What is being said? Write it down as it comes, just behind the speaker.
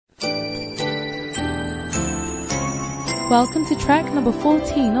Welcome to track number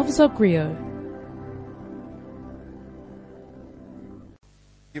 14 of Zogreo.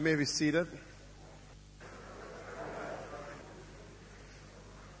 You may be seated.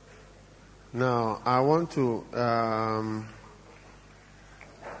 Now, I want to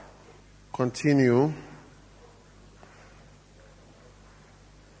continue.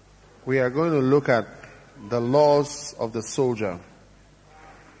 We are going to look at the laws of the soldier.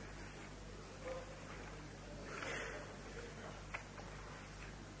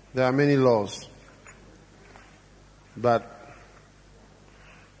 There are many laws, but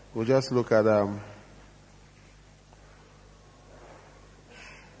we'll just look at number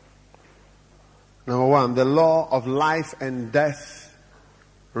one, the law of life and death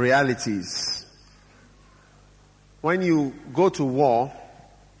realities. When you go to war,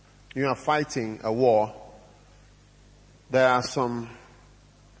 you are fighting a war, there are some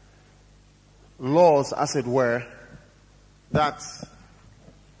laws, as it were, that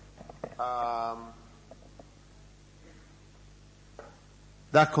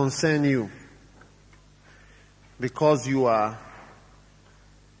that concern you because you are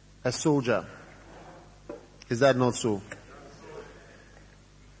a soldier. Is that not so?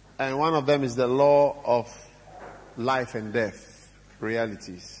 And one of them is the law of life and death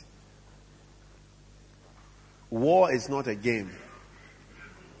realities. War is not a game.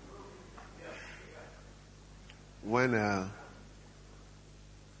 When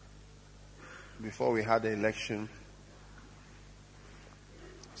before we had the election,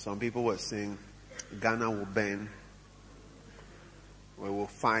 some people were saying Ghana will burn, we will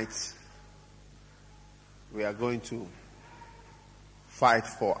fight, we are going to fight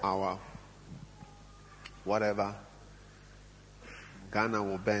for our whatever, Ghana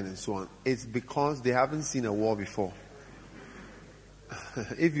will burn and so on. It's because they haven't seen a war before.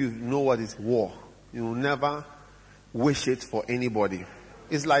 If you know what is war, you will never wish it for anybody.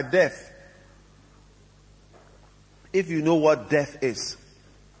 It's like death. If you know what death is,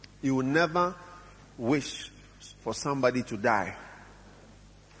 you will never wish for somebody to die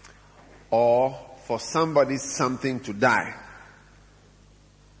or for somebody something to die.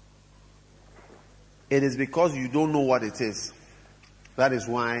 It is because you don't know what it is. That is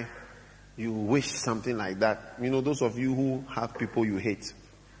why you wish something like that. You know, those of you who have people you hate.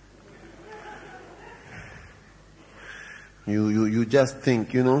 You just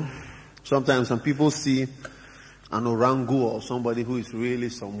think, you know. Sometimes some people see an orangu or somebody who is really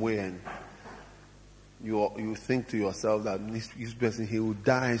somewhere, and you think to yourself that this person, he will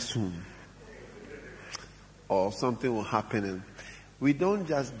die soon, or something will happen. And we don't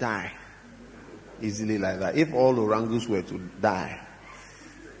just die easily like that. If all orangus were to die,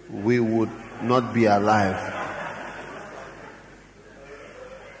 we would not be alive.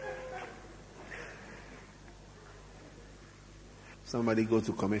 Somebody go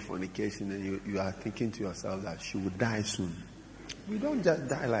to commit fornication and you are thinking to yourself that she will die soon. We don't just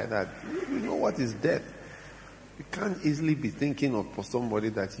die like that. We know what is death. You can't easily be thinking of for somebody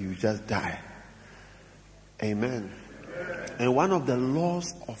that you just die. Amen. And one of the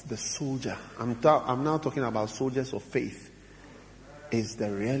laws of the soldier, I'm now talking about soldiers of faith, is the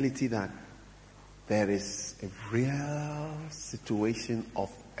reality that there is a real situation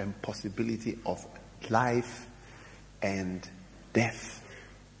of impossibility of life and death.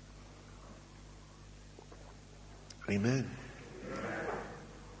 Amen.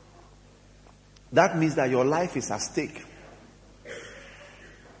 That means that your life is at stake.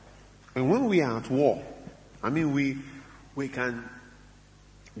 And when we are at war, I mean, we can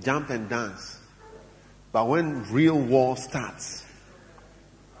jump and dance. But when real war starts,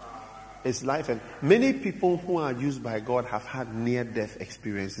 it's life. And many people who are used by God have had near-death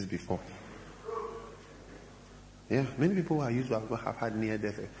experiences before. Yeah, many people who are used by God have had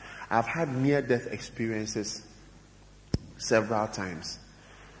near-death. I've had near-death experiences several times.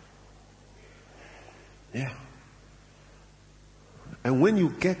 Yeah. And when you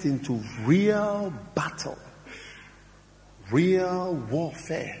get into real battle, real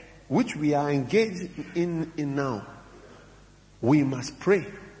warfare, which we are engaged in now, we must pray.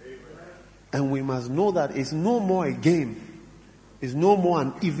 And we must know that it's no more a game. It's no more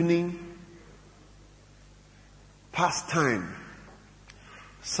an evening pastime.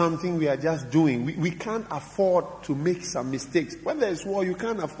 Something we are just doing. We can't afford to make some mistakes. When there is war, you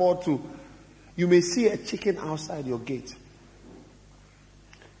can't afford to. You may see a chicken outside your gate.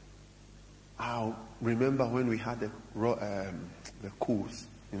 I'll remember when we had the coups,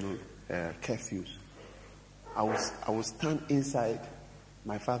 curfews. I was stand inside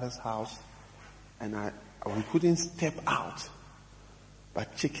my father's house, and we couldn't step out,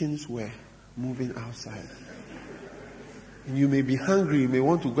 but chickens were moving outside. And you may be hungry, you may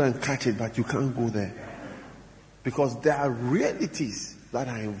want to go and catch it, but you can't go there. Because there are realities that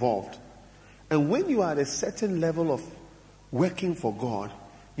are involved. And when you are at a certain level of working for God,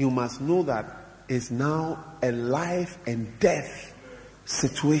 you must know that it's now a life and death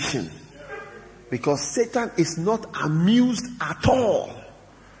situation. Because Satan is not amused at all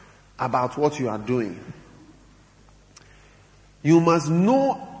about what you are doing. You must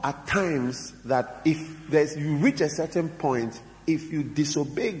know at times that if you reach a certain point, if you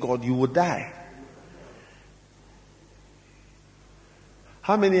disobey God, you will die.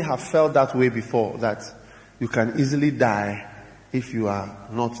 How many have felt that way before, that you can easily die if you are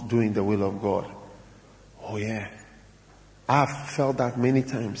not doing the will of God? Oh yeah. I've felt that many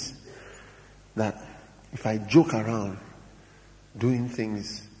times, that if I joke around doing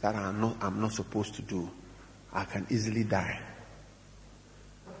things that I'm not supposed to do, I can easily die.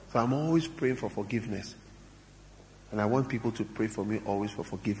 So I'm always praying for forgiveness. And I want people to pray for me always for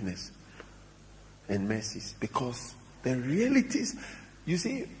forgiveness and mercies. Because the realities, you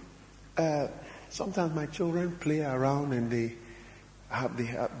see, sometimes my children play around and they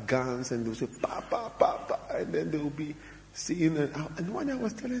have guns and they'll say, pa, pa, pa, pa, and then they'll be seeing it. And when I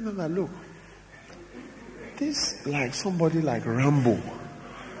was telling them that, look, this like somebody like Rambo,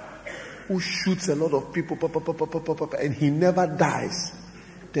 who shoots a lot of people, pa, pa, pa, pa, pa, pa, pa, and he never dies.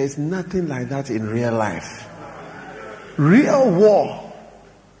 There's nothing like that in real life. Real war.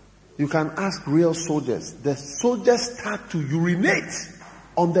 You can ask real soldiers. The soldiers start to urinate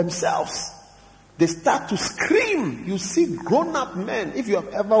on themselves. They start to scream. You see grown-up men. If you have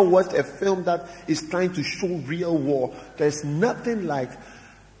ever watched a film that is trying to show real war, there's nothing like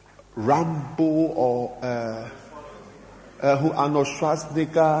Rambo or Arnold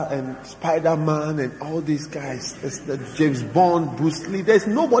Schwarzenegger and Spider-Man and all these guys. It's the James Bond, Bruce Lee. There's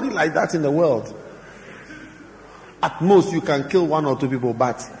nobody like that in the world. At most, you can kill one or two people,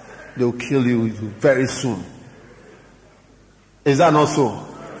 but they'll kill you very soon. Is that not so?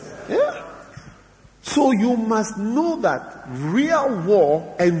 Yeah. So you must know that real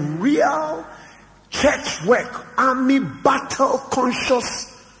war and real church work, army battle conscious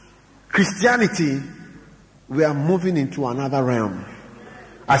Christianity, we are moving into another realm.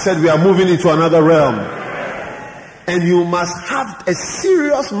 I said we are moving into another realm. And you must have a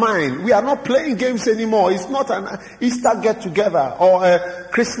serious mind. We are not playing games anymore. It's not an Easter get together or a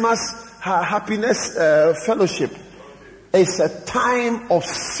Christmas happiness fellowship. It's a time of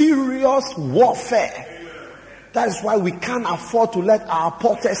serious warfare. That is why we can't afford to let our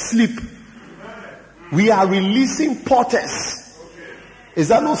porters sleep. We are releasing porters. Is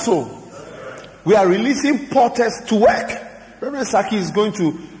that not so? We are releasing porters to work. Reverend Saki is going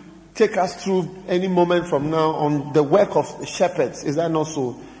to take us through any moment from now on the work of shepherds. Is that not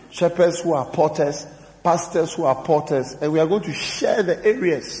so? Shepherds who are porters, pastors who are porters, and we are going to share the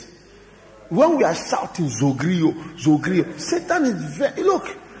areas. When we are shouting Zogreo, Zogreo, Satan is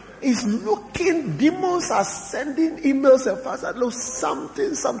he's looking, demons are sending emails and fast that look, something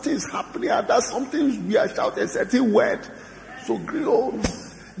is happening, and that's something we are shouting a certain word. Zogreo.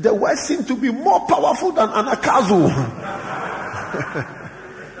 The word seems to be more powerful than anakazo.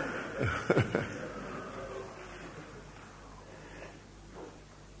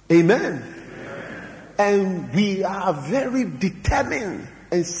 Amen. And we are very determined,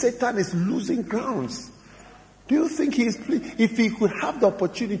 and Satan is losing grounds. Do you think if he could have the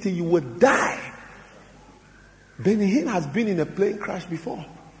opportunity, you would die? Benny Hinn has been in a plane crash before.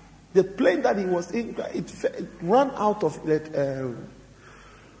 The plane that he was in, it ran out of that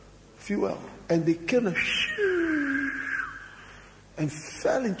fuel, and they came and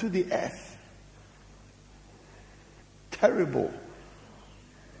fell into the earth. Terrible.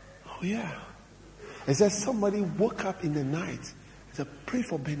 Oh yeah. It says somebody woke up in the night and said, pray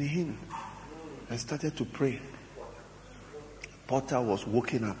for Benny Hinn, and started to pray. Potter was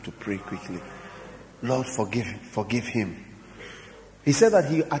waking up to pray quickly. Lord, forgive him. He said that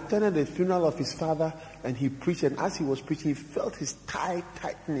he attended the funeral of his father and he preached, and as he was preaching, he felt his tie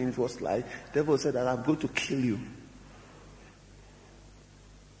tightening. It was like the devil said that I'm going to kill you.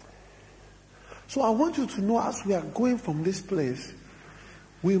 So I want you to know, as we are going from this place,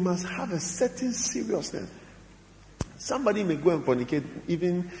 we must have a certain seriousness. Somebody may go and fornicate,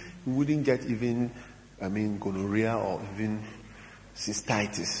 even you wouldn't get gonorrhea or even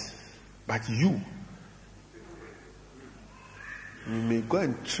cystitis. But you may go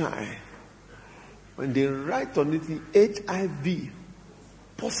and try. When they write on it HIV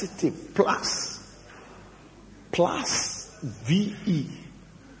positive plus VE,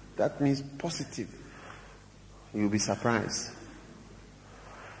 that means positive. You'll be surprised.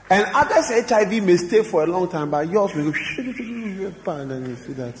 And others' HIV may stay for a long time, but yours will go, and then you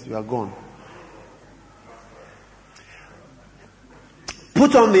see that you are gone.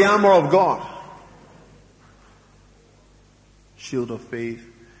 Put on the armor of God. Shield of faith,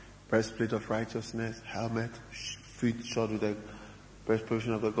 breastplate of righteousness, helmet, feet shod with the breastplate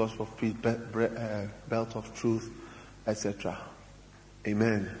of the gospel of peace, belt of truth, etc.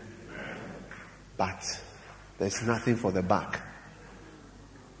 Amen. But there's nothing for the back.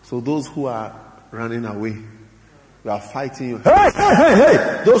 So those who are running away, we are fighting you.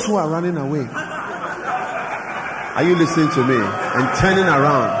 Hey! Those who are running away. Are you listening to me? And turning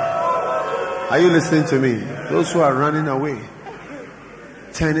around. Are you listening to me? Those who are running away.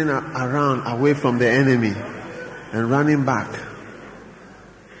 Turning around away from the enemy. And running back.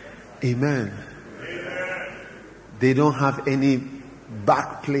 Amen. They don't have any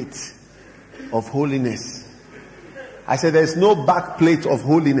back plate of holiness. I said there's no back plate of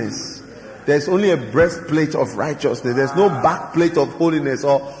holiness. There's only a breastplate of righteousness. There's no back plate of holiness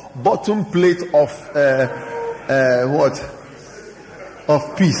or bottom plate of what?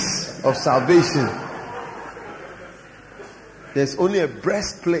 Of peace, of salvation. There's only a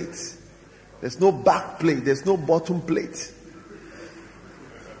breastplate. There's no back plate. There's no bottom plate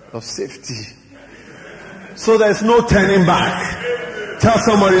of safety. So there's no turning back. Tell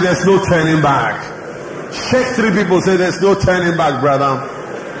somebody there's no turning back. Shake 3 people, say there's no turning back, brother.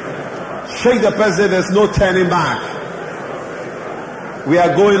 Shake the person, there's no turning back. We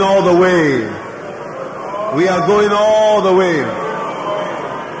are going all the way. We are going all the way.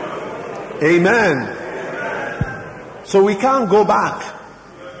 Amen. So we can't go back.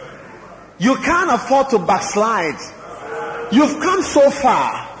 You can't afford to backslide. You've come so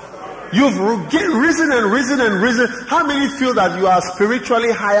far. You've risen and risen and risen. How many feel that you are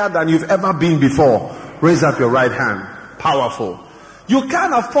spiritually higher than you've ever been before? Raise up your right hand. Powerful. You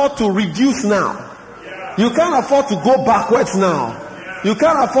can't afford to reduce now. You can't afford to go backwards now. You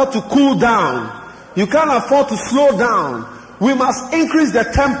can't afford to cool down. You can't afford to slow down. We must increase the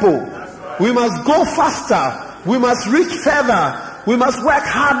tempo. We must go faster. We must reach further. We must work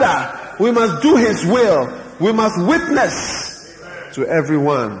harder. We must do His will. We must witness to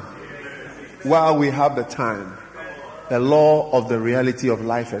everyone while we have the time. The law of the reality of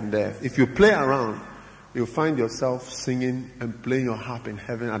life and death. If you play around, you'll find yourself singing and playing your harp in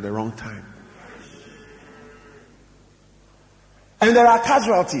heaven at the wrong time. And there are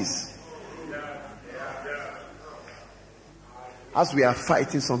casualties. As we are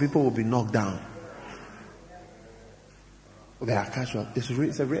fighting, some people will be knocked down. There are casualties.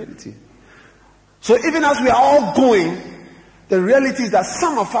 It's a reality. So even as we are all going, the reality is that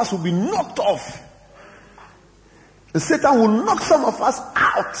some of us will be knocked off. And Satan will knock some of us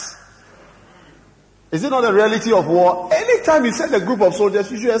out. Is it not the reality of war? Anytime you send a group of soldiers,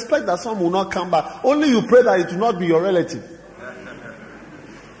 you should expect that some will not come back. Only you pray that it will not be your relative.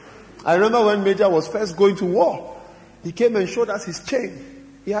 I remember when Major was first going to war, he came and showed us his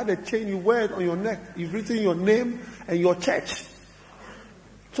chain. He had a chain, you wear it on your neck. You've written your name and your church.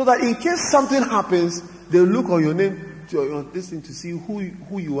 So that in case something happens, they'll look on your name, this thing, to see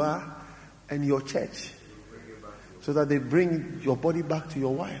who you are and your church. So that they bring your body back to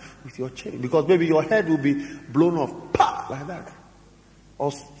your wife with your chain. Because maybe your head will be blown off, pop, like that.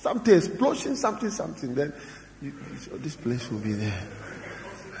 Or something, explosion, something. Then this place will be there.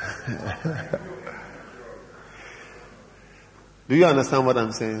 Do you understand what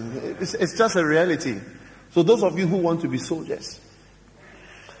I'm saying? It's just a reality. So those of you who want to be soldiers,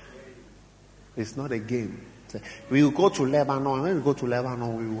 it's not a game. We will go to Lebanon. When we go to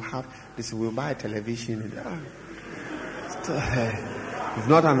Lebanon, we will have this. We will buy a television. You've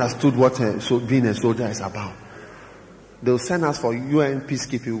not understood what being a soldier is about. They'll send us for UN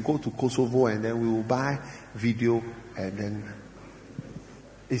peacekeeping. We'll go to Kosovo and then we will buy video, and then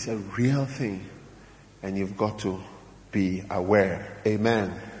it's a real thing. And you've got to be aware.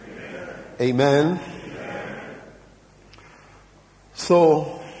 Amen. Amen.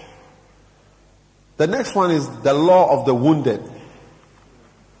 So, the next one is the law of the wounded.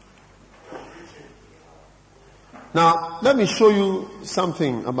 Now, let me show you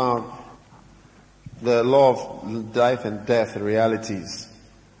something about the law of life and death realities.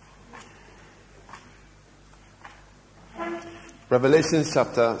 Revelation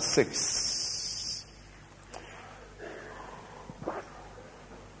chapter 6,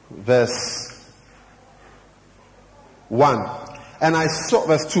 verse 1. And I saw,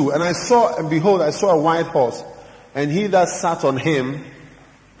 verse 2, and I saw, and behold, I saw a white horse, and he that sat on him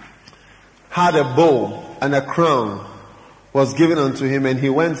had a bow, and a crown was given unto him, and he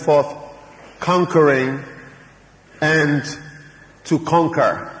went forth conquering and to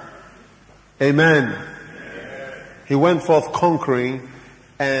conquer. Amen. He went forth conquering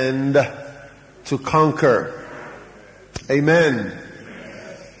and to conquer. Amen.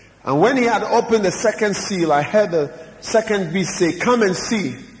 And when he had opened the second seal, I heard the second beast say, "Come and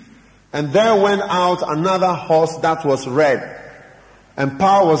see." And there went out another horse that was red. And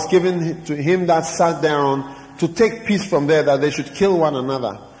power was given to him that sat thereon to take peace from there, that they should kill one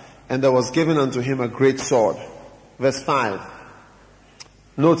another. And there was given unto him a great sword. Verse 5.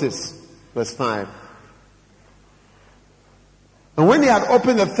 Notice, verse 5. And when he had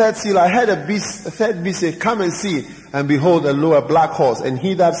opened the third seal, I heard a third beast say, "Come and see." And behold, a black horse. And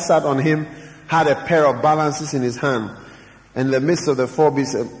he that sat on him had a pair of balances in his hand. And in the midst of the four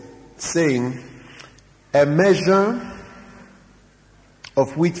beasts, saying, "A measure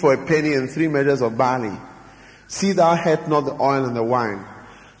of wheat for a penny, and 3 measures of barley. See thou hurt not the oil and the wine."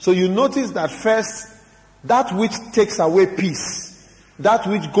 So you notice that first, that which takes away peace, that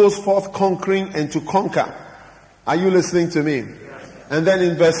which goes forth conquering and to conquer. Are you listening to me? And then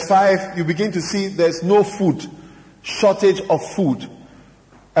in verse 5, you begin to see there's no food, shortage of food.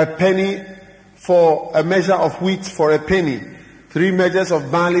 A penny for a measure of wheat for a penny. 3 measures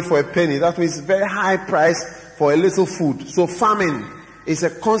of barley for a penny. That means very high price for a little food. So famine is a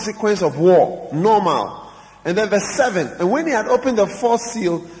consequence of war. Normal. And then verse 7. And when he had opened the fourth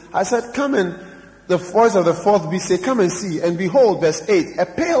seal, I said, "Come and," the voice of the fourth beast said, "Come and see." And behold, verse 8, a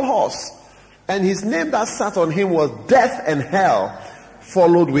pale horse. And his name that sat on him was Death, and hell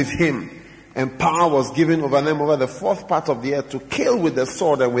followed with him. And power was given over them, over the fourth part of the earth, to kill with the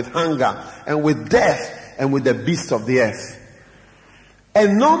sword and with hunger and with death and with the beasts of the earth. A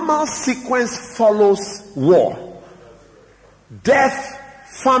normal sequence follows war. Death,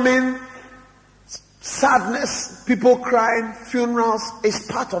 famine, sadness, people crying, funerals is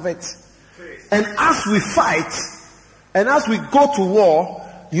part of it. And as we fight, and as we go to war,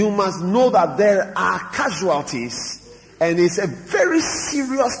 you must know that there are casualties. And it's a very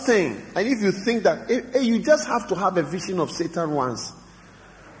serious thing. And if you think that, you just have to have a vision of Satan once,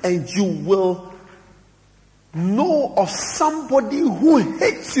 and you will know of somebody who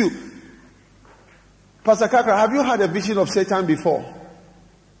hates you. Pastor Kakra, have you had a vision of Satan before?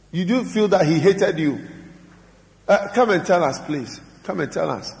 You do feel that he hated you? Come and tell us, please. Come and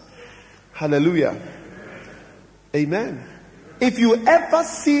tell us. Hallelujah. Amen. If you ever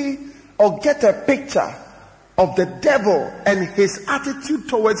see or get a picture of the devil and his attitude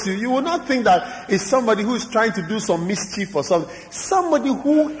towards you, you will not think that it's somebody who is trying to do some mischief or something. Somebody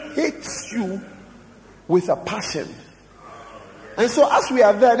who hates you with a passion. And so as we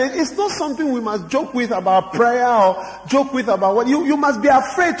are there, it's not something we must joke with about prayer or joke with about what. You must be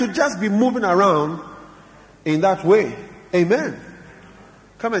afraid to just be moving around in that way. Amen.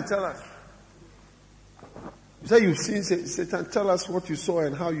 Come and tell us. You say you've seen Satan. Tell us what you saw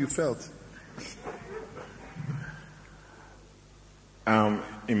and how you felt.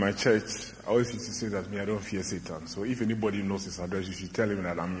 In my church, I always used to say that I don't fear Satan. So if anybody knows his address, you should tell him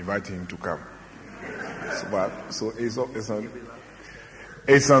that I'm inviting him to come. So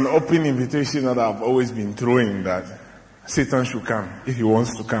it's an open invitation that I've always been throwing, that Satan should come if he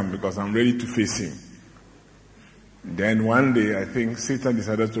wants to come, because I'm ready to face him. Then one day, I think Satan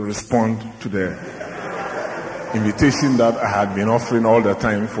decided to respond to the invitation that I had been offering all the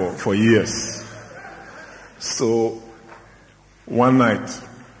time for years. So one night,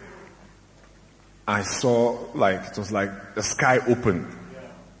 I saw it was like the sky opened.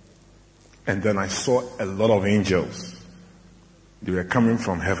 And then I saw a lot of angels. They were coming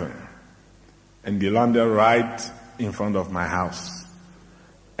from heaven. And they landed right in front of my house.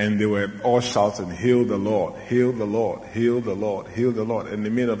 And they were all shouting, "Hail the Lord, hail the Lord, hail the Lord, hail the Lord." And they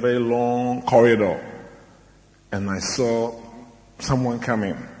made a very long corridor. And I saw someone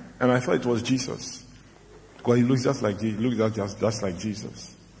coming. And I thought it was Jesus. Because he looks just like Jesus. He looks just like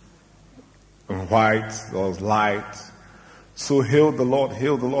Jesus. And white, there was light. So hail the Lord,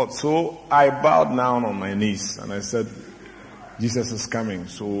 hail the Lord. So I bowed down on my knees and I said, Jesus is coming.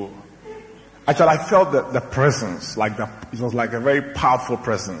 So actually I felt the presence, it was like a very powerful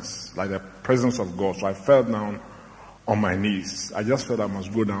presence, like the presence of God. So I fell down on my knees. I just felt I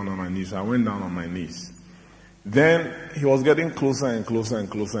must go down on my knees. So I went down on my knees. Then he was getting closer and closer and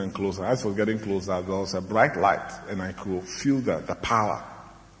closer and closer. As he was getting closer, there was a bright light and I could feel the power.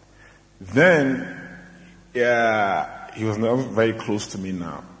 Then, he was not very close to me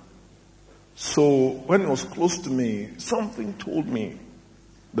now. So when he was close to me, something told me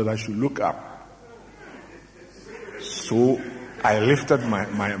that I should look up. So I lifted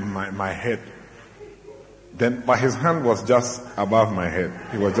my head. Then, but his hand was just above my head.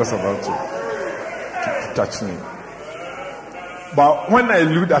 He was just about to touch me. But when I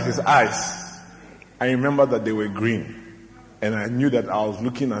looked at his eyes, I remember that they were green. And I knew that I was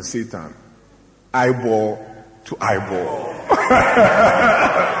looking at Satan eyeball to eyeball.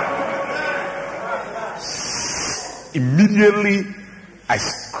 Immediately, I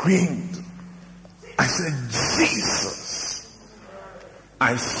screamed. I said, Jesus.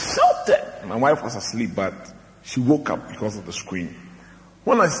 I shouted. My wife was asleep, but she woke up because of the scream.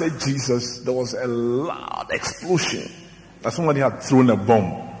 When I said Jesus, there was a loud explosion, like somebody had thrown a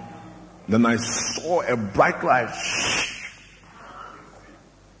bomb. Then I saw a bright light.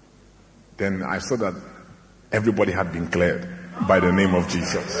 Then I saw that everybody had been cleared by the name of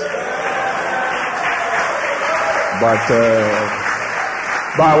Jesus. But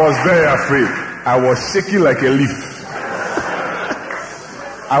I was very afraid. I was shaking like a leaf.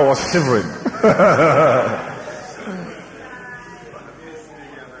 I was shivering.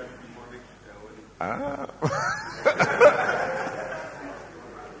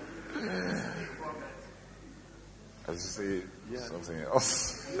 I say something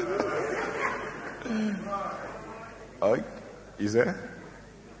else. Oh, is there?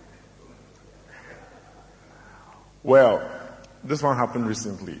 Well, this one happened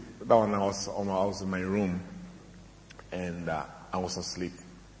recently. That one I was in my room and I was asleep.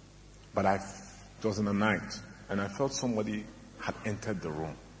 But it was in the night and I felt somebody had entered the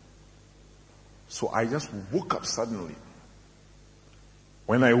room. So I just woke up suddenly.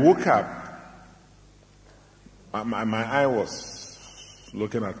 When I woke up, my eye was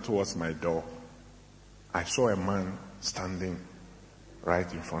looking towards my door. I saw a man standing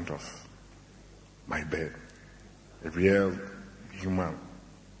right in front of my bed. A real human.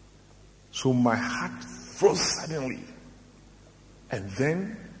 So my heart froze suddenly. And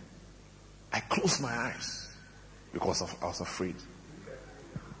then I closed my eyes because I was afraid.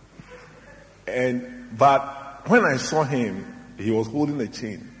 But when I saw him, he was holding a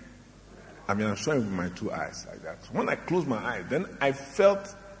chain. I saw him with my two eyes like that. So when I closed my eyes, then I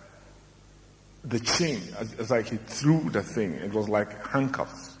felt the chain. It's like he threw the thing. It was like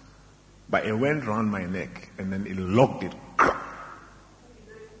handcuffs. But it went around my neck and then it locked it.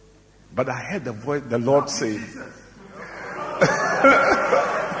 But I heard the voice, the Lord say,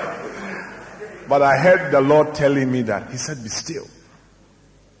 but I heard the Lord telling me that. He said, be still.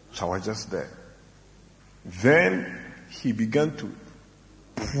 So I was just there. Then he began to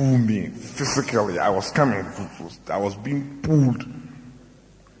pull me physically. I was being pulled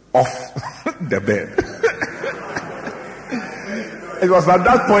off the bed. It was at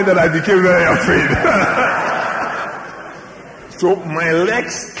that point that I became very afraid. So my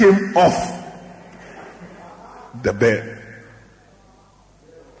legs came off the bed.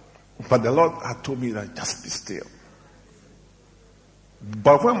 But the Lord had told me that just be still.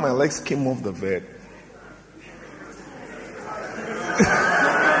 But when my legs came off the bed,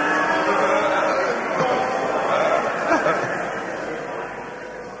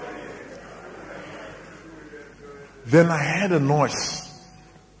 then I heard a noise.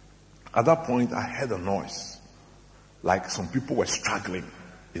 At that point, I heard a noise. Like some people were struggling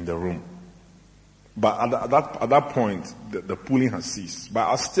in the room. But at that point, the pulling had ceased. But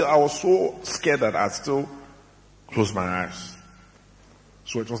I was so scared that I still closed my eyes.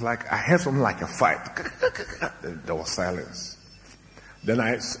 So it was like, I heard something like a fight. There was silence. Then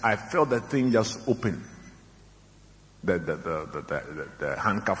I felt the thing just open. The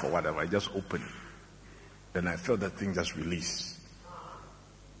handcuff or whatever, it just opened. Then I felt that thing just release.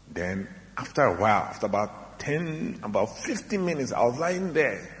 Then after a while, after about 15 minutes, I was lying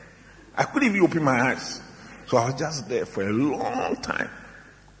there. I couldn't even open my eyes. So I was just there for a long time.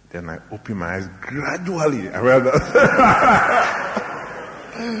 Then I opened my eyes gradually. I realized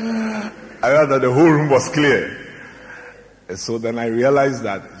that the whole room was clear. And so then I realized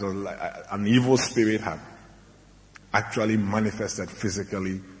that it was like an evil spirit had actually manifested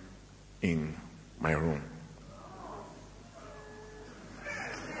physically in my room.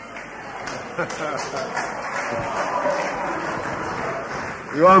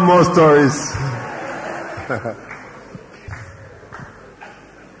 You want more stories?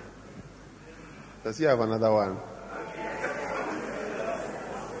 Does he have another one?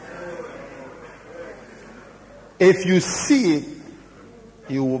 If you see it,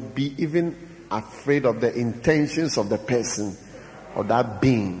 you will be even afraid of the intentions of the person or that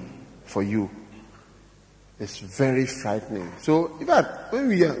being for you. It's very frightening. So, in fact, when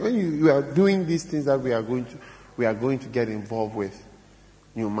you are doing these things that we are going to get involved with,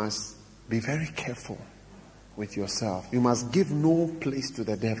 you must be very careful with yourself. You must give no place to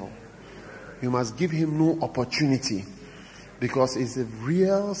the devil. You must give him no opportunity, because it's a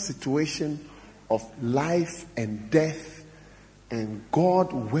real situation of life and death and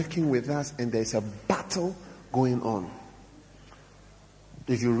God working with us, and there's a battle going on.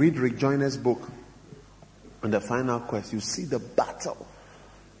 If you read Rick Joyner's book on the Final Quest, you see the battle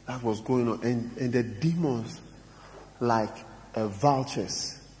that was going on, and the demons like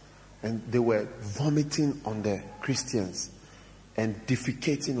vultures, and they were vomiting on the Christians and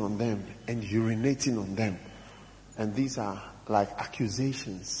defecating on them and urinating on them. And these are like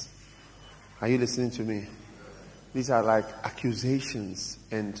accusations. Are you listening to me? These are like accusations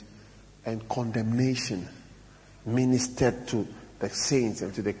and condemnation ministered to the saints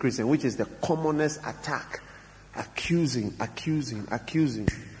and to the Christians, which is the commonest attack. Accusing.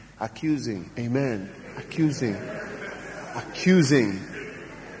 Amen. Accusing.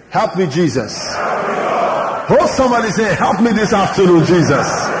 Help me, Jesus. Oh, somebody say, help me this afternoon, Jesus.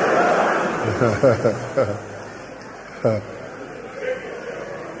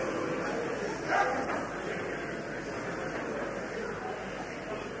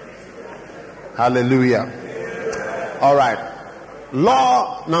 Hallelujah. All right.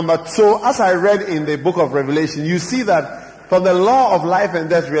 Law number 2, as I read in the book of Revelation, you see that for the law of life and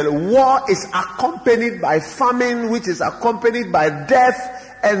death, really, war is accompanied by famine, which is accompanied by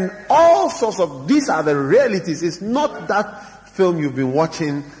death, and all sorts of, these are the realities. It's not that film you've been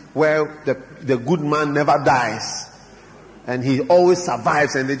watching where the good man never dies and he always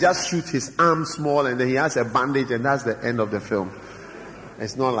survives, and they just shoot his arm small and then he has a bandage and that's the end of the film.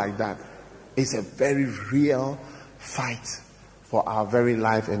 It's not like that. It's a very real fight for our very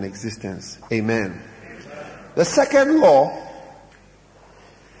life and existence. Amen. The second law,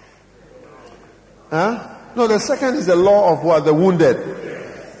 the second is the law of what? The wounded.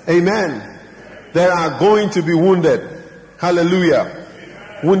 Amen. There are going to be wounded. Hallelujah.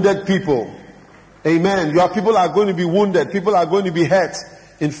 Wounded people. Amen. Your people are going to be wounded. People are going to be hurt.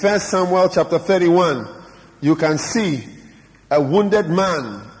 In 1 Samuel chapter 31, you can see a wounded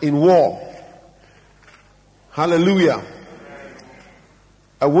man in war. Hallelujah.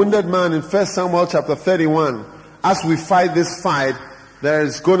 A wounded man in 1 Samuel chapter 31. As we fight this fight, there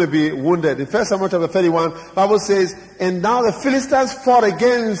is going to be wounded. In 1 Samuel chapter 31, Bible says, and now the Philistines fought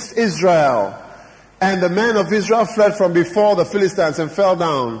against Israel. And the men of Israel fled from before the Philistines and fell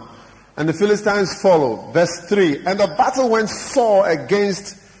down. And the Philistines followed. Verse 3. And the battle went sore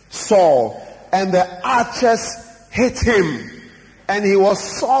against Saul. And the archers hit him. And he was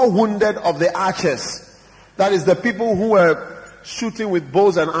sore wounded of the archers. That is the people who were shooting with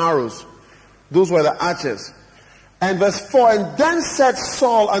bows and arrows. Those were the archers. And verse 4, and then said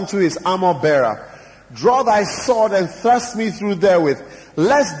Saul unto his armor bearer, draw thy sword and thrust me through therewith,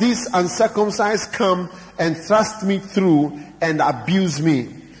 lest these uncircumcised come and thrust me through and abuse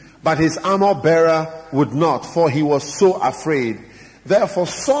me. But his armor bearer would not, for he was so afraid. Therefore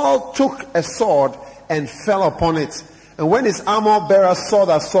Saul took a sword and fell upon it. And when his armor bearer saw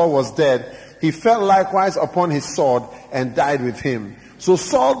that Saul was dead, he fell likewise upon his sword and died with him. So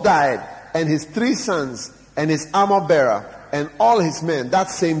Saul died, and his 3 sons, and his armor bearer, and all his men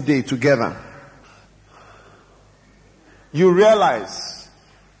that same day together. You realize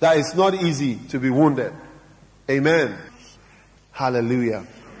that it's not easy to be wounded. Amen. Hallelujah.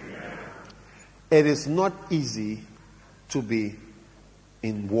 Amen. It is not easy to be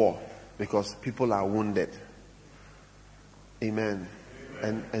in war because people are wounded. Amen.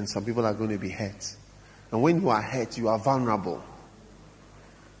 And some people are going to be hurt. And when you are hurt, you are vulnerable.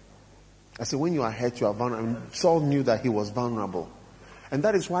 I said, when you are hurt, you are vulnerable. And Saul knew that he was vulnerable. And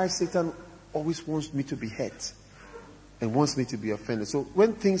that is why Satan always wants me to be hurt and wants me to be offended. So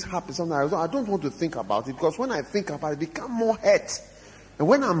when things happen, sometimes I don't want to think about it, because when I think about it, I become more hurt. And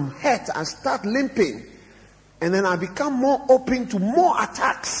when I'm hurt, I start limping. And then I become more open to more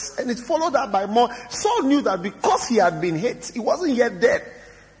attacks. And it followed up by more. Saul knew that because he had been hit, he wasn't yet dead,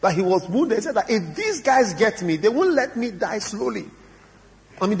 but he was wounded. He said that if these guys get me, they won't let me die slowly.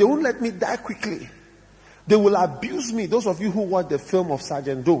 They won't let me die quickly. They will abuse me. Those of you who watched the film of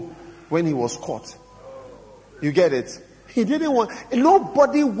Sergeant Doe when he was caught. You get it? He didn't want,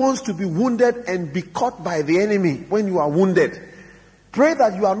 nobody wants to be wounded and be caught by the enemy when you are wounded. Pray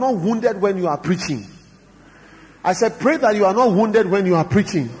that you are not wounded when you are preaching. I said, pray that you are not wounded when you are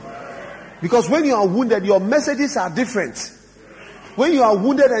preaching. Because when you are wounded, your messages are different. When you are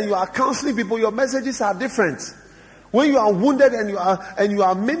wounded and you are counseling people, your messages are different. When you are wounded and you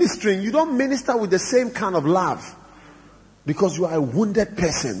are ministering, you don't minister with the same kind of love. Because you are a wounded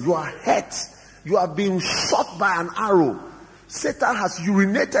person. You are hurt. You are being shot by an arrow. Satan has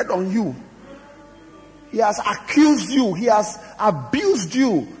urinated on you. He has accused you. He has abused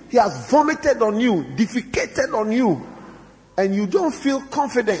you. He has vomited on you, defecated on you. And you don't feel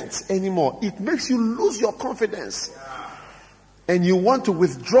confident anymore. It makes you lose your confidence. and you want to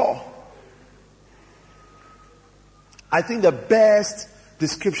withdraw. I think the best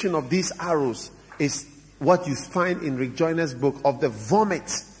description of these arrows is what you find in Rick Joyner's book of the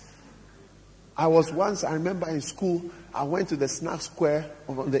vomit. I remember in school, I went to the snack square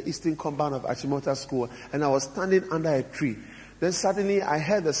on the eastern compound of Achimota School, and I was standing under a tree. Then suddenly I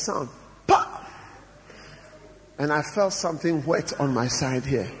heard the sound, pop! And I felt something wet on my side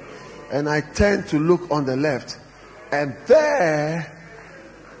here. And I turned to look on the left, and there,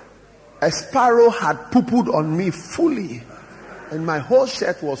 a sparrow had poo-pooed on me fully, and my whole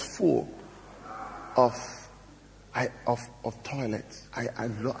shirt was full of toilet.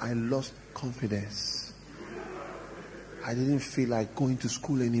 I lost confidence. I didn't feel like going to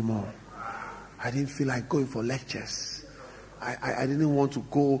school anymore. I didn't feel like going for lectures. I didn't want to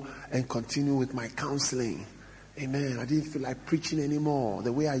go and continue with my counseling. Amen. I didn't feel like preaching anymore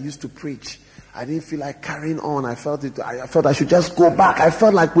the way I used to preach. I didn't feel like carrying on. I felt I should just go back. I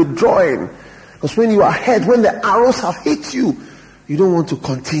felt like withdrawing. Because when you are hurt, when the arrows have hit you, you don't want to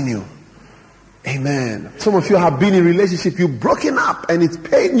continue. Amen. Some of you have been in relationship, you've broken up, and it's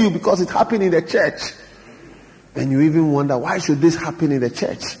pain you because it happened in the church. And you even wonder, why should this happen in the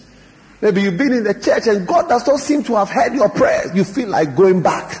church? Maybe you've been in the church and God does not seem to have heard your prayers. You feel like going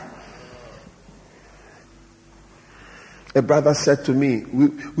back. A brother said to me,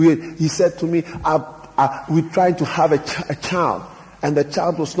 he said to me, we tried to have a child, and the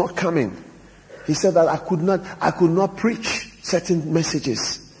child was not coming. He said that I could not preach certain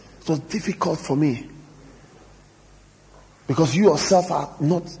messages. It was difficult for me. Because you yourself are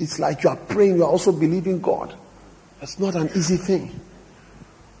not, it's like you are praying, you are also believing God. It's not an easy thing.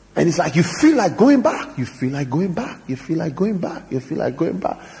 And it's like you feel like going back. You feel like going back. You feel like going back. You feel like going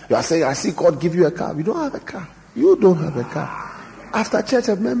back. You are saying, I see God give you a car. You don't have a car. You don't have a car. After church,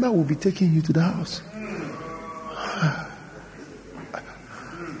 a member will be taking you to the house.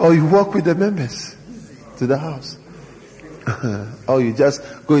 Or you walk with the members to the house. Or you just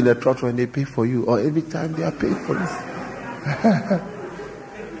go in the trot when they pay for you. Or every time they are paying for you.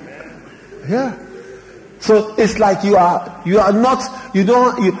 Yeah. So it's like you feel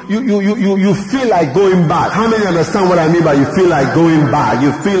like going back. How many understand what I mean by you feel like going back?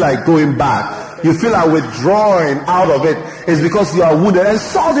 You feel like going back. You feel like withdrawing out of it. It's because you are wounded. And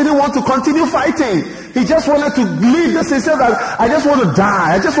Saul didn't want to continue fighting. He just wanted to leave this. He said that, I just want to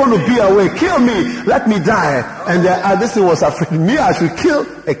die. I just want to be away. Kill me. Let me die. And this thing was afraid. Me, I should kill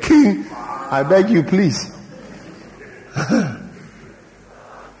a king. I beg you, please.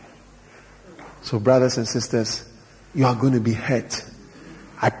 So brothers and sisters, you are going to be hurt.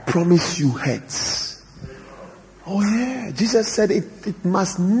 I promise you hurts. Oh yeah, Jesus said it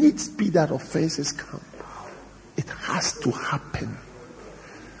must needs be that offenses come. It has to happen.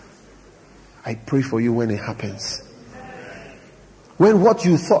 I pray for you when it happens. When what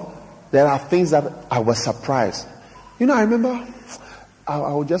you thought, there are things that I was surprised. You know, I remember,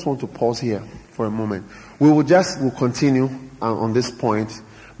 I would just want to pause here for a moment. We'll continue on this point,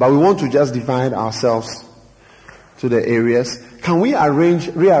 but we want to just divide ourselves to the areas. Can we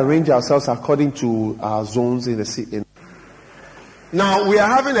rearrange ourselves according to our zones in the city? Now, we are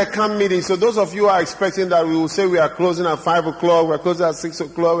having a camp meeting, so those of you who are expecting that we will say we are closing at 5 o'clock, we are closing at 6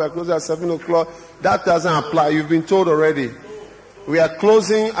 o'clock, we are closing at 7 o'clock, that doesn't apply. You've been told already. We are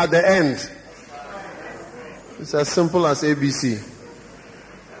closing at the end. It's as simple as ABC.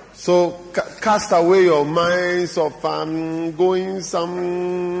 So, cast away your minds of going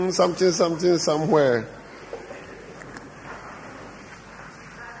something somewhere.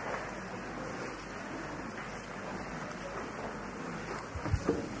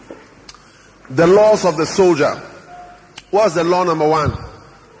 The laws of the soldier. What's the law number 1?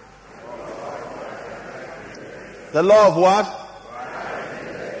 The law of what?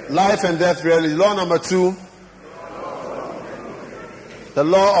 Life and death reality. Law number 2. The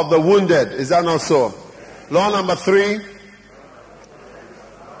law of the wounded. Is that not so? Law number 3.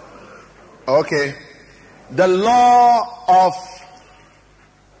 Okay. The law of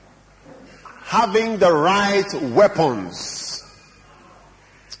having the right weapons.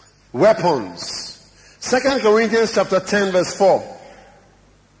 Weapons. 2 Corinthians chapter 10 verse 4.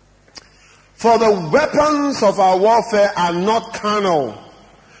 For the weapons of our warfare are not carnal,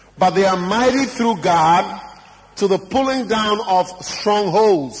 but they are mighty through God to the pulling down of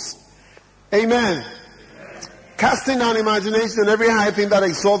strongholds. Amen. Casting down imagination and every high thing that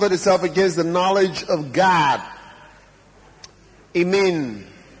exalted itself against the knowledge of God. Amen.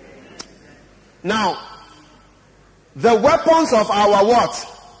 Now, the weapons of our what?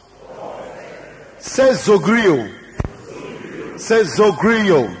 Says Zogreo. Says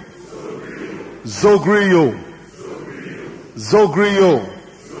Zogreo. Zogreo. Zogreo.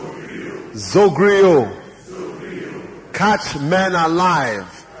 Zogreo. Catch men alive.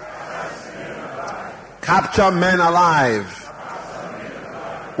 Capture men alive.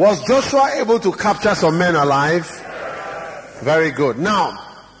 Was Joshua able to capture some men alive? Very good. Now,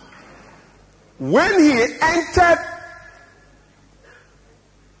 when he entered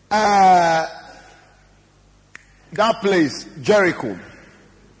that place, Jericho,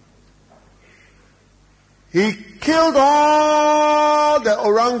 he killed all the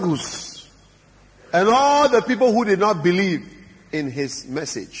orangus and all the people who did not believe in his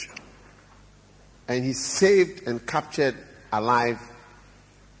message. And he saved and captured alive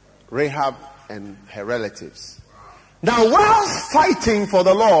Rahab and her relatives. Now, whilst fighting for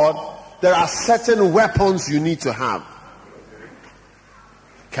the Lord, there are certain weapons you need to have.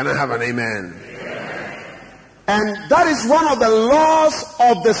 Can I have an amen? Amen. And that is one of the laws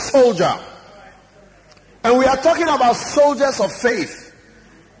of the soldier. And we are talking about soldiers of faith.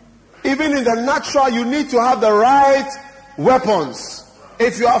 Even in the natural, you need to have the right weapons.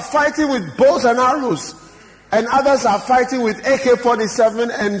 If you are fighting with bows and arrows, and others are fighting with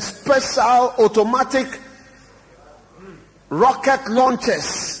AK-47 and special automatic rocket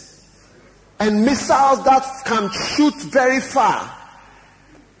launchers and missiles that can shoot very far,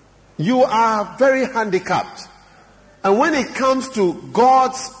 you are very handicapped. And when it comes to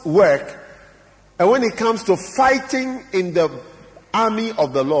God's work, and when it comes to fighting in the army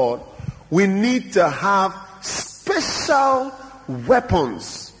of the Lord, we need to have special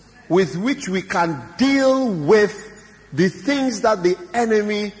weapons with which we can deal with the things that the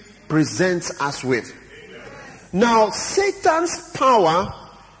enemy presents us with. Now, Satan's power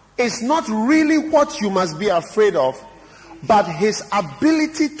is not really what you must be afraid of, but his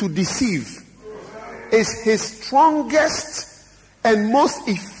ability to deceive is his strongest and most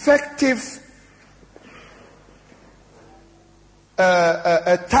effective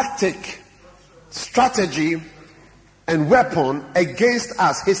tactic, strategy, and weapon against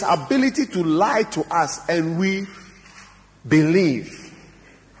us. His ability to lie to us, and we believe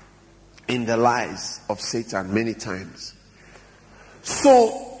in the lies of Satan many times.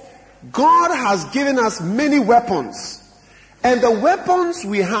 So God has given us many weapons, and the weapons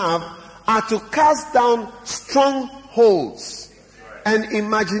we have are to cast down strongholds and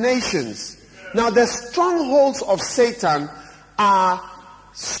imaginations. Now, the strongholds of Satan are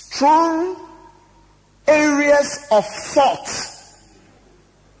strong areas of thought.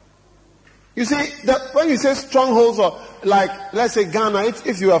 You see, when you say strongholds, or like, let's say Ghana,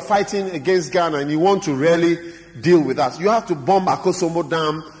 if you are fighting against Ghana and you want to really deal with us, you have to bomb Akosombo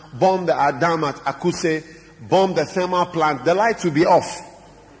Dam, bomb the Adam at Akuse, bomb the thermal plant. The lights will be off.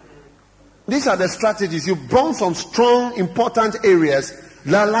 These are the strategies. You bomb some strong, important areas,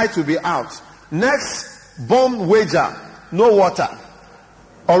 the light will be out. Next, bomb Wager, no water.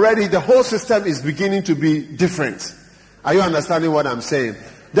 Already the whole system is beginning to be different. Are you understanding what I'm saying?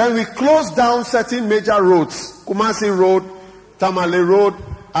 Then we close down certain major roads. Kumasi Road, Tamale Road,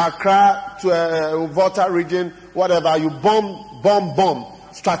 Accra to Volta region, whatever. You bomb.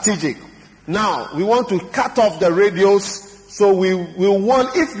 Strategic. Now, we want to cut off the radios. So we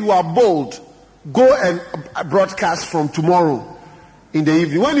want, if you are bold, go and broadcast from tomorrow in the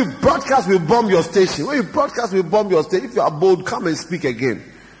evening. When you broadcast, we'll bomb your station. When you broadcast, we'll bomb your station. If you are bold, come and speak again.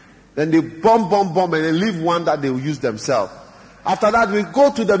 Then they bomb, and they leave one that they will use themselves. After that, we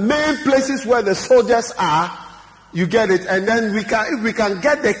go to the main places where the soldiers are. You get it. And then if we can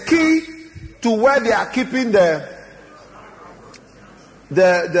get the key to where they are keeping the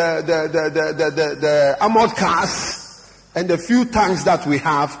armored cars and the few tanks that we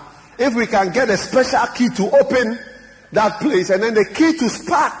have, if we can get a special key to open that place, and then the key to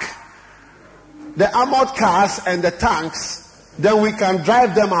spark the armored cars and the tanks, then we can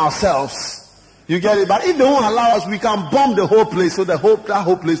drive them ourselves. You get it? But if they won't allow us, we can bomb the whole place, so that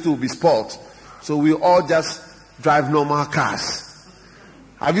whole place will be spoiled. So we all just drive normal cars.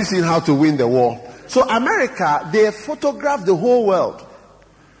 Have you seen how to win the war? So America, they photograph the whole world.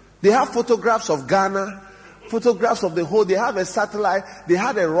 They have photographs of Ghana, photographs of the whole. They have a satellite. They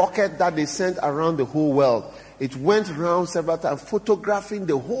had a rocket that they sent around the whole world. It went around several times, photographing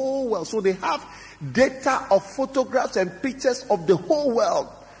the whole world. So they have data of photographs and pictures of the whole world.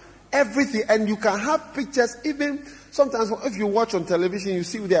 Everything. And you can have pictures, even sometimes if you watch on television, you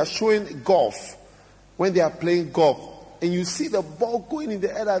see they are showing golf. When they are playing golf. And you see the ball going in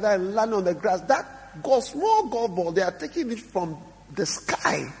the air like that and land on the grass. That golf, small golf ball, they are taking it from the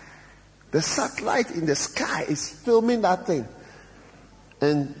sky. The satellite in the sky is filming that thing.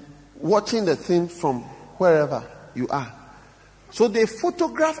 And watching the thing from wherever you are. So they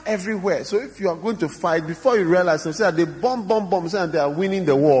photograph everywhere. So if you are going to fight, before you realize, they bomb, say they are winning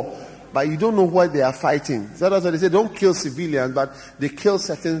the war, but you don't know why they are fighting. So that's why they say don't kill civilians, but they do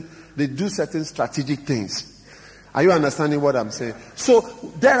certain strategic things. Are you understanding what I'm saying? So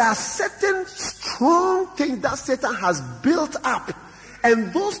there are certain strong things that Satan has built up,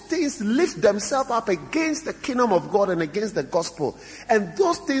 and those things lift themselves up against the kingdom of God and against the gospel. And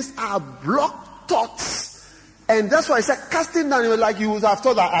those things are blocked thoughts. And that's why I said casting down, like you would have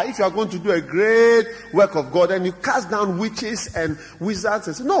thought that if you are going to do a great work of God and you cast down witches and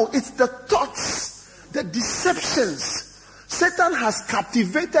wizards. No, it's the thoughts, the deceptions. Satan has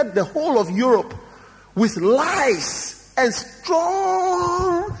captivated the whole of Europe with lies and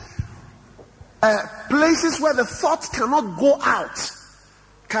strong places where the thoughts cannot go out,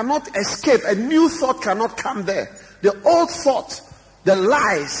 cannot escape. A new thought cannot come there. The old thought, the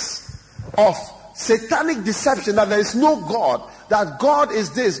lies of satanic deception that there is no God, that God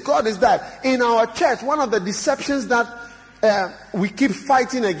is this, God is that. In our church, one of the deceptions that we keep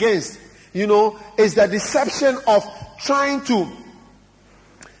fighting against, is the deception of trying to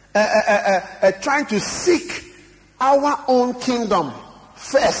seek our own kingdom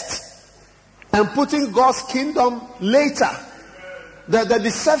first and putting God's kingdom later. The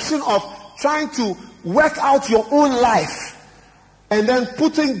deception of trying to work out your own life and then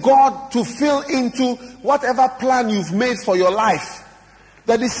putting God to fill into whatever plan you've made for your life.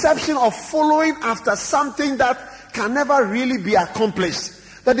 The deception of following after something that can never really be accomplished.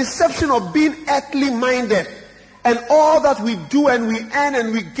 The deception of being earthly minded. And all that we do and we earn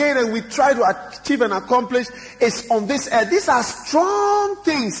and we gain and we try to achieve and accomplish is on this earth. These are strong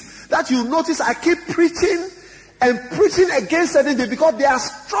things that you notice I keep preaching and preaching against certain things because they are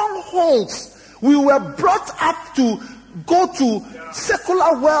strongholds. We were brought up to go to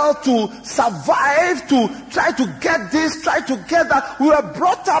secular world to survive, to try to get this, try to get that. We were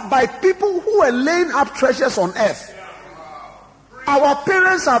brought up by people who were laying up treasures on earth. Our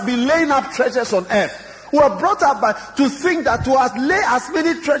parents have been laying up treasures on earth. We were brought up to think that to lay as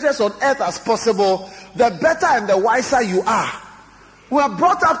many treasures on earth as possible, the better and the wiser you are. We are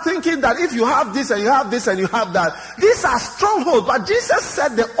brought up thinking that if you have this and you have this and you have that, these are strongholds. But Jesus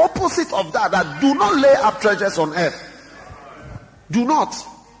said the opposite of that, that do not lay up treasures on earth. Do not.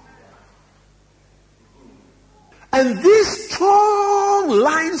 And these strong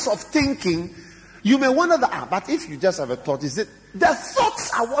lines of thinking, you may wonder that, but if you just have a thought, is it? The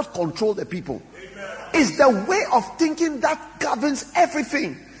thoughts are what control the people. It's the way of thinking that governs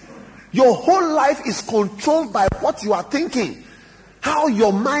everything. Your whole life is controlled by what you are thinking, how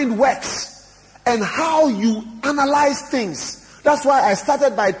your mind works, and how you analyze things. That's why I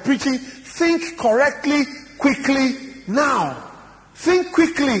started by preaching, think correctly, quickly, now. Think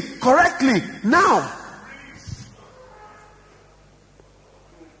quickly, correctly, now.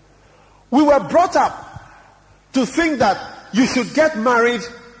 We were brought up to think that you should get married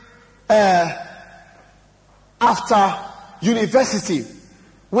after university,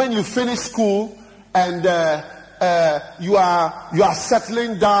 when you finish school and you are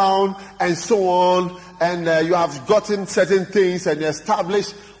settling down and so on, and you have gotten certain things and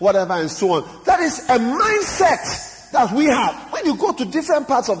established whatever and so on. That is a mindset that we have. When you go to different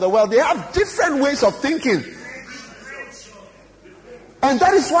parts of the world, they have different ways of thinking. And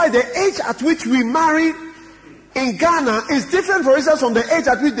that is why the age at which we marry in Ghana is different, for instance, from the age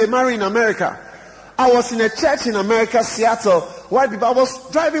at which they marry in America. I was in a church in America, Seattle, white people. I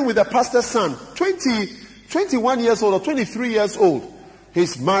was driving with a pastor's son, 21 years old or 23 years old.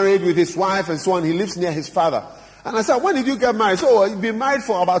 He's married with his wife and so on. He lives near his father. And I said, when did you get married? So he'd been married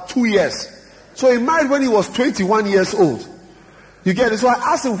for about 2 years. So he married when he was 21 years old. You get it? So I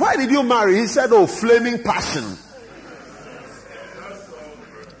asked him, why did you marry? He said, flaming passion.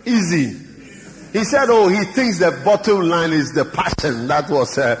 Easy. He said, he thinks the bottom line is the passion that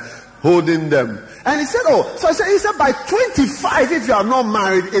was holding them. And he said, he said, by 25, if you are not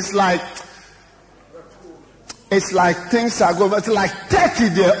married, it's like things are going, it's like 30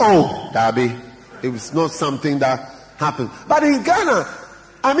 there. Darby, it was not something that happened. But in Ghana,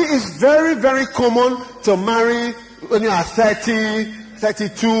 it's very, very common to marry when you are 30,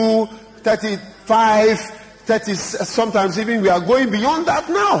 32, 35, 30, sometimes even we are going beyond that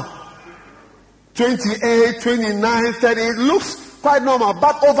now. 28, 29, 30, it looks quite normal.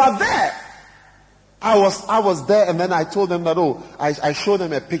 But over there, I was there, and then I told them that, I showed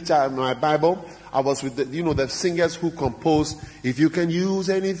them a picture in my Bible. I was with the singers who composed, if you can use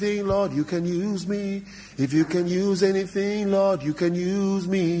anything, Lord, you can use me. If you can use anything, Lord, you can use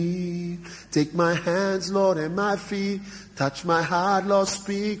me. Take my hands, Lord, and my feet. Touch my heart, Lord,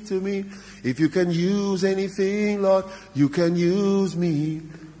 speak to me. If you can use anything, Lord, you can use me.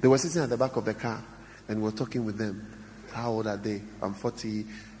 They were sitting at the back of the car and we were talking with them. How old are they? I'm 40.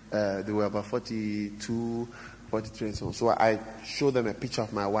 They were about 42, 43 and so on. So I showed them a picture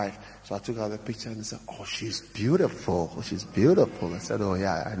of my wife. So I took out the picture and said, oh, she's beautiful. Oh, she's beautiful. I said, oh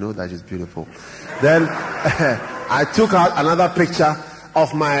yeah, I know that she's beautiful. Then I took out another picture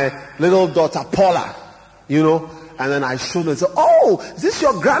of my little daughter, Paula, and then I showed them and said, oh, is this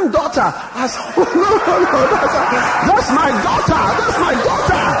your granddaughter? I said, oh, no, that's my daughter. That's my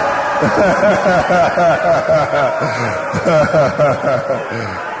daughter.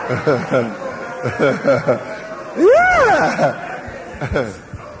 Yeah.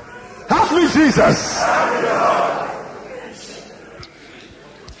 Help me, Jesus.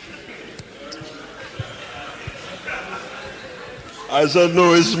 I said,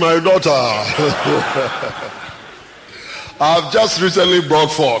 no, it's my daughter. I've just recently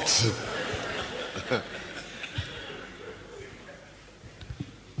brought forth.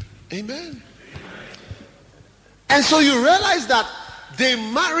 Amen. And so you realize that they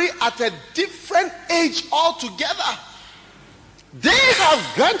marry at a different age altogether. They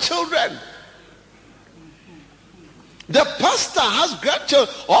have grandchildren. The pastor has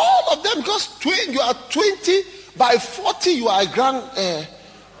grandchildren. All of them, because you are 20, by 40 you are a grand.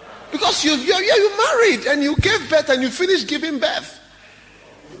 Because you married and you gave birth and you finished giving birth.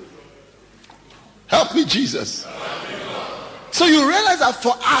 Help me, Jesus. So you realize that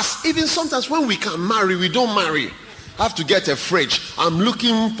for us, even sometimes when we can marry, we don't marry. I have to get a fridge. I'm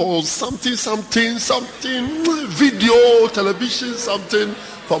looking for something, video, television, something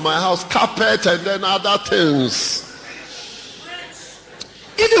for my house, carpet, and then other things.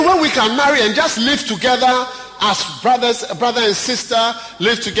 Even when we can marry and just live together as brother and sister,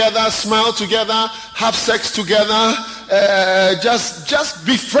 live together, smile together, have sex together, just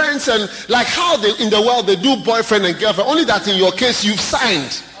be friends, and like how in the world they do boyfriend and girlfriend, only that in your case you've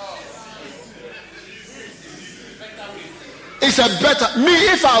signed. It's a better,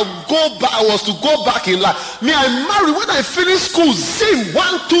 if I was to go back in life, I married when I finished school,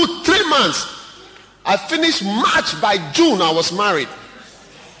 1, 2, 3 months. I finished March, by June I was married.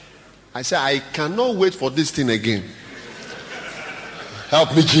 I said, I cannot wait for this thing again.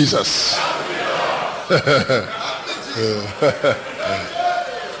 Help me, Jesus.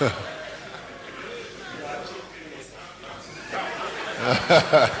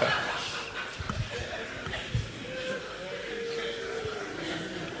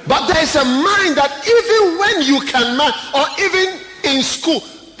 But there is a mind that even when you can marry, or even in school,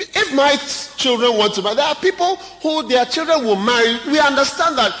 if my children want to marry, there are people who their children will marry. We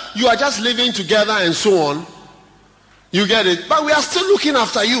understand that you are just living together and so on. You get it? But we are still looking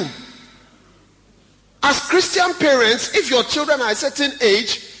after you. As Christian parents, if your children are a certain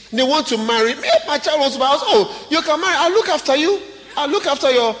age, they want to marry. Me, if my child wants to marry, oh, you can marry. I'll look after you. I'll look after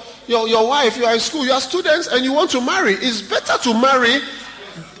your wife. You are in school. You are students and you want to marry. It's better to marry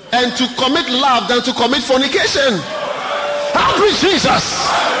and to commit love than to commit fornication. Help me, Jesus.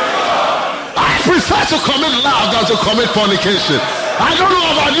 I prefer to commit love than to commit fornication. I don't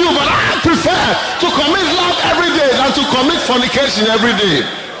know about you, but I prefer to commit love every day than to commit fornication every day.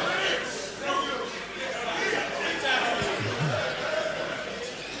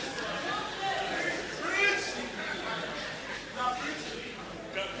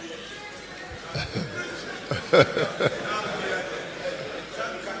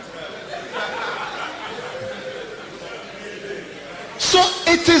 So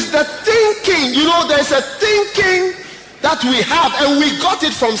it is the thinking, there's a thinking that we have and we got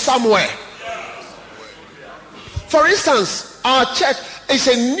it from somewhere. For instance, our church is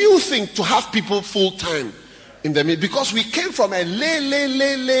a new thing to have people full time in the middle, because we came from a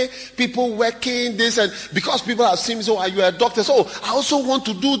lay people working this, and because people have seen, so are you a doctor? So I also want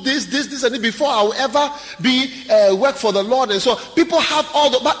to do this and before I'll ever be work for the Lord. And so people have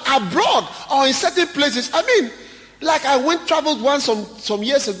but abroad or in certain places, like I traveled once some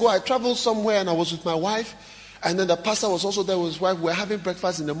years ago. I traveled somewhere and I was with my wife, and then the pastor was also there with his wife. We were having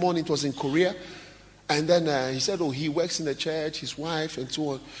breakfast in the morning. It was in Korea. And then he said, oh, he works in the church, his wife, and so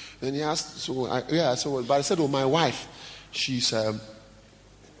on. Then he asked, but I said, oh, my wife, she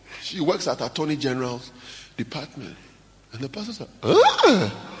works at Attorney General's department. And the pastor said,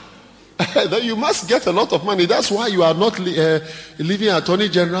 then you must get a lot of money. That's why you are not leaving Attorney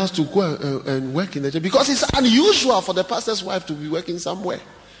Generals to go and work in the church. Because it's unusual for the pastor's wife to be working somewhere.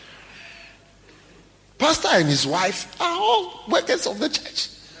 Pastor and his wife are all workers of the church.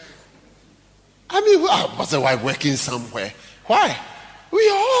 I mean, pastor and wife working somewhere. Why? We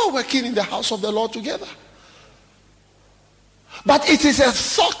are all working in the house of the Lord together. But it is a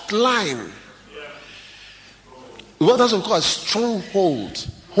thought line. What does we call a stronghold?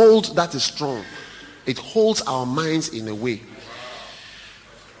 Hold that is strong. It holds our minds in a way.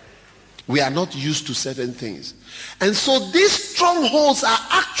 We are not used to certain things. And so these strongholds are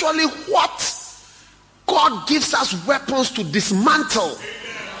actually what God gives us weapons to dismantle.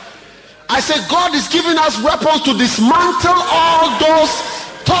 I said God is giving us weapons to dismantle all those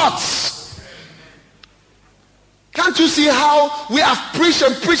thoughts. Can't you see how we have preached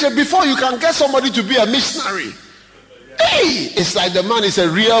and preached, and before you can get somebody to be a missionary? Hey, it's like the man is a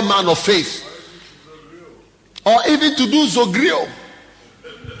real man of faith. Or even to do Zogreo.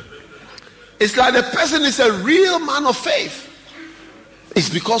 It's like the person is a real man of faith. It's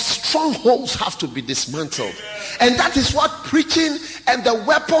because strongholds have to be dismantled. And that is what preaching and the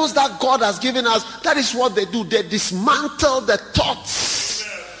weapons that God has given us, that is what they do. They dismantle the thoughts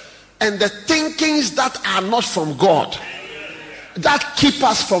and the thinkings that are not from God, that keep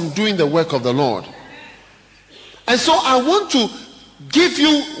us from doing the work of the Lord. And so I want to give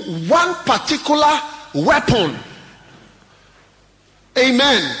you one particular weapon.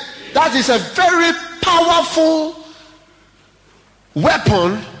 Amen. That is a very powerful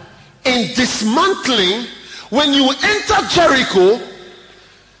weapon in dismantling. When you enter Jericho,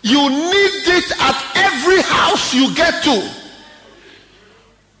 you need it at every house you get to,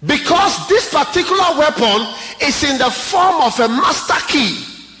 because this particular weapon is in the form of a master key.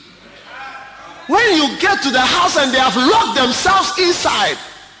 When you get to the house and they have locked themselves inside,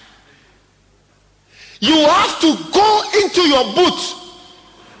 you have to go into your boot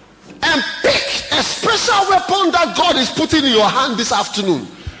and pick a special weapon that God is putting in your hand this afternoon.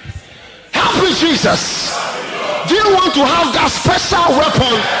 Help me, Jesus. Do you want to have that special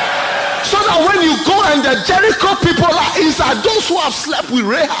weapon, so that when you go and the Jericho people are inside, those who have slept with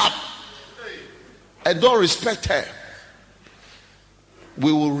Rahab and don't respect her,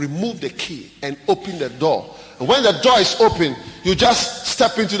 we will remove the key and open the door. And when the door is open, you just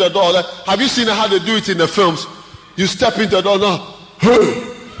step into the door. Have you seen how they do it in the films? You step into the door now,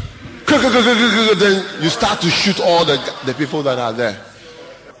 then you start to shoot all the people that are there.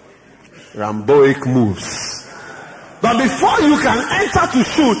 Ramboic moves. But before you can enter to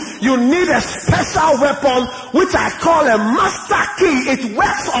shoot, you need a special weapon, which I call a master key. It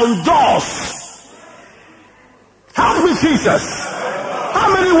works on doors. Help me, Jesus.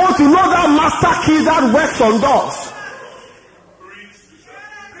 How many want to know that master key that works on doors?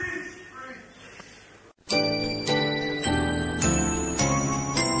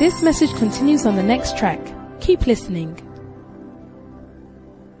 This message continues on the next track. Keep listening.